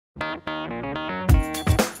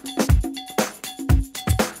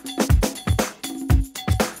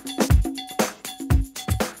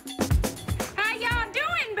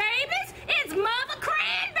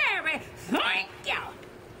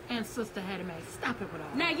Sister Hattie Mae, stop it with all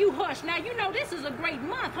that. Now you hush. Now you know this is a great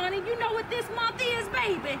month, honey. You know what this month is,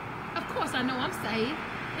 baby. Of course I know, I'm saved.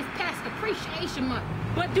 It's Pastor Appreciation Month.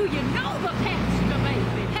 But do you know the pastor,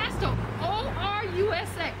 baby? Pastor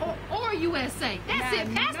O-R-U-S-A. O-R-U-S-A. That's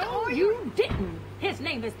it, Pastor No, you didn't. His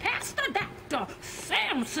name is Pastor Dr.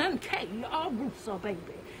 Samson K. Orusa, baby.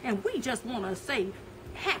 And we just want to say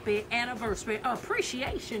happy anniversary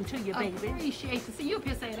appreciation to you, baby. Appreciation. See, you up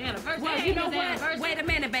here saying anniversary. Well, you know what? Wait a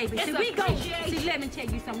minute, baby. It's See, let me tell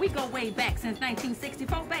you something. We go way back since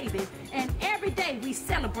 1964, baby. And every day we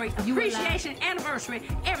celebrate appreciation, anniversary,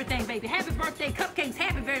 everything, baby. Happy birthday, cupcakes,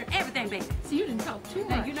 happy birthday, everything, baby. See, you didn't talk too much.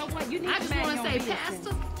 Now, you know what? You need I to just want to say,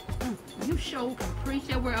 Pastor, you sure can preach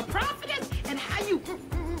that word of prophetess and how you...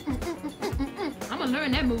 I'm going to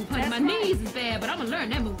learn that move, honey. My knees is bad, but I'm going to learn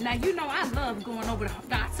that move. Now, you know I love going over to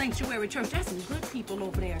God's Sanctuary Church. There's some good people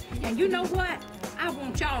over there. And you know what? I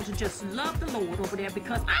want y'all to just love the Lord over there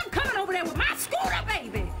because I'm coming over there with my scooter,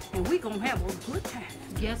 baby. And we going to have a good time.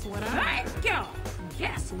 Guess what I heard? Thank y'all.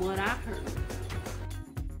 Guess what I heard?